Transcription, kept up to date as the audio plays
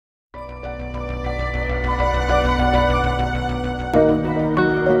Very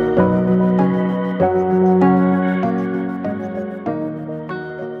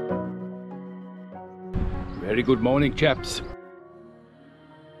good morning, chaps.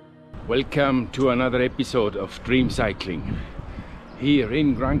 Welcome to another episode of Dream Cycling here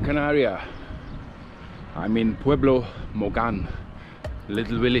in Gran Canaria. I'm in Pueblo Mogan,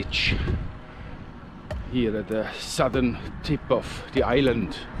 little village here at the southern tip of the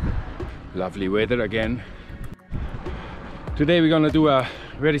island. Lovely weather again. Today we're gonna do a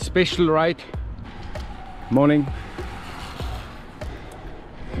very special ride. Morning.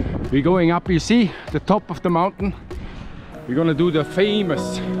 We're going up, you see, the top of the mountain. We're gonna do the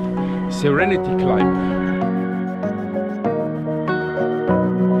famous Serenity climb.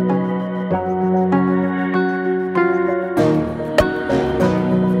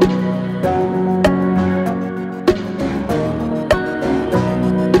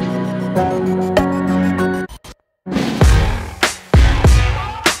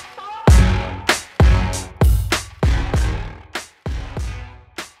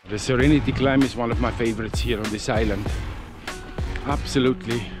 The Serenity climb is one of my favorites here on this island.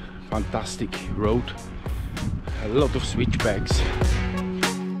 Absolutely fantastic road. A lot of switchbacks.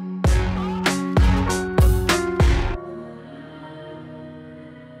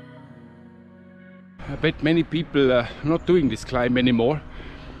 I bet many people are not doing this climb anymore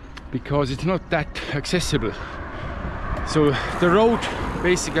because it's not that accessible. So the road,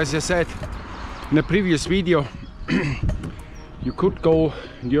 basically, as I said in a previous video, you could go,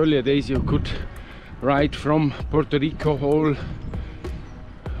 in the earlier days, you could ride from Puerto Rico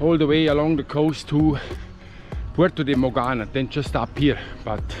all the way along the coast to Puerto de Mogan and then just up here.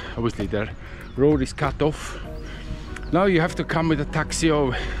 But obviously the road is cut off. Now you have to come with a taxi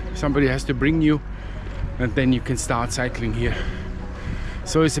or somebody has to bring you and then you can start cycling here.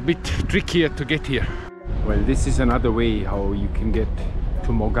 So it's a bit trickier to get here. Well, this is another way how you can get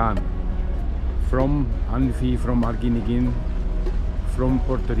to Mogan from Anfi, from Arguineguín, from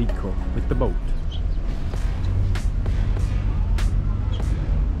Puerto Rico with the boat.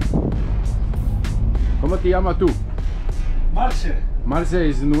 ¿Cómo te llamas tú? Marce. Marce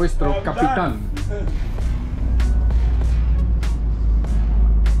es nuestro capitán.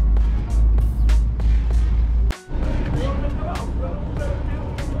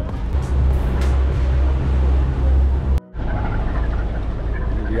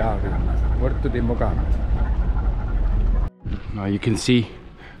 Puerto de Mogan. Now you can see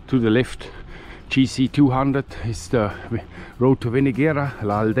to the left, GC 200 is the road to Veneguera,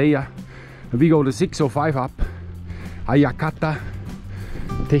 La Aldea. And we go the 605 up, Ayacata,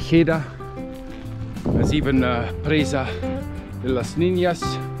 Tejeda. There's even Presa de las Niñas.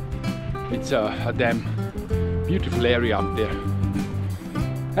 It's a damn beautiful area up there.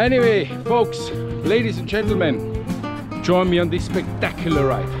 Anyway, folks, ladies and gentlemen, join me on this spectacular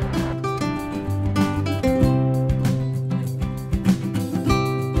ride.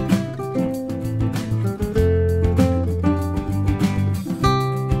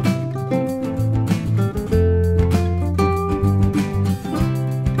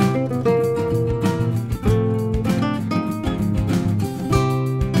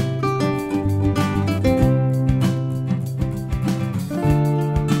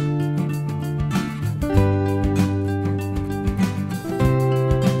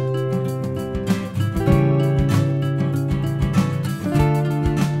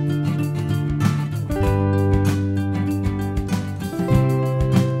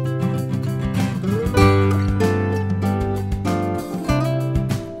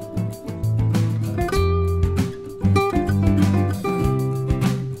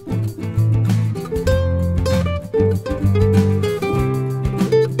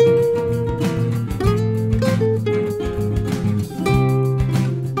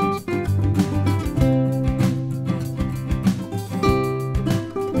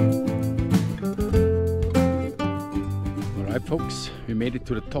 Folks, we made it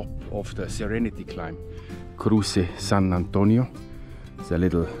to the top of the Serenity climb, Cruz San Antonio. It's a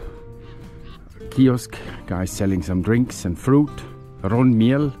little kiosk, guys selling some drinks and fruit, ron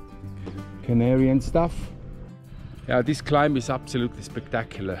miel, Canarian stuff. Yeah, this climb is absolutely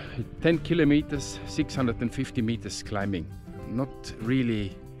spectacular. 10 kilometers, 650 meters climbing. Not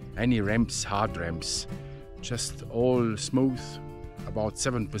really any ramps, hard ramps, just all smooth, about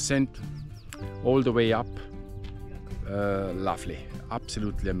 7%, all the way up. Lovely,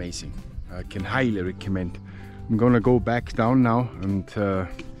 absolutely amazing. I can highly recommend. I'm gonna go back down now and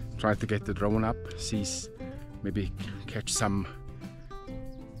try to get the drone up, see, maybe catch some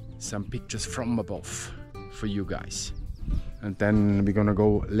pictures from above for you guys. And then we're gonna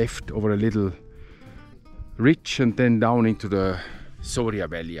go left over a little ridge and then down into the Soria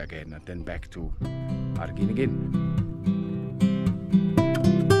Valley again, and then back to Arguin again.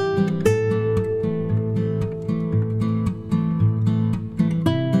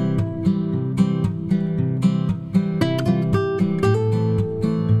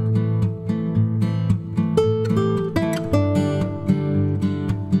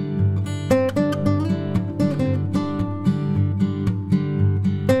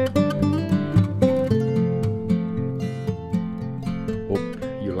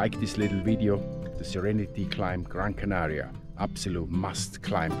 Like this little video, the Serenity climb Gran Canaria, absolute must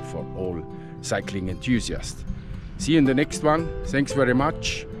climb for all cycling enthusiasts. See you in the next one. Thanks very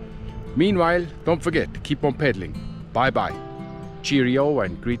much. Meanwhile, don't forget, keep on pedaling. Bye bye. Cheerio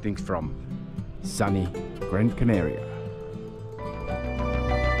and greetings from sunny Gran Canaria.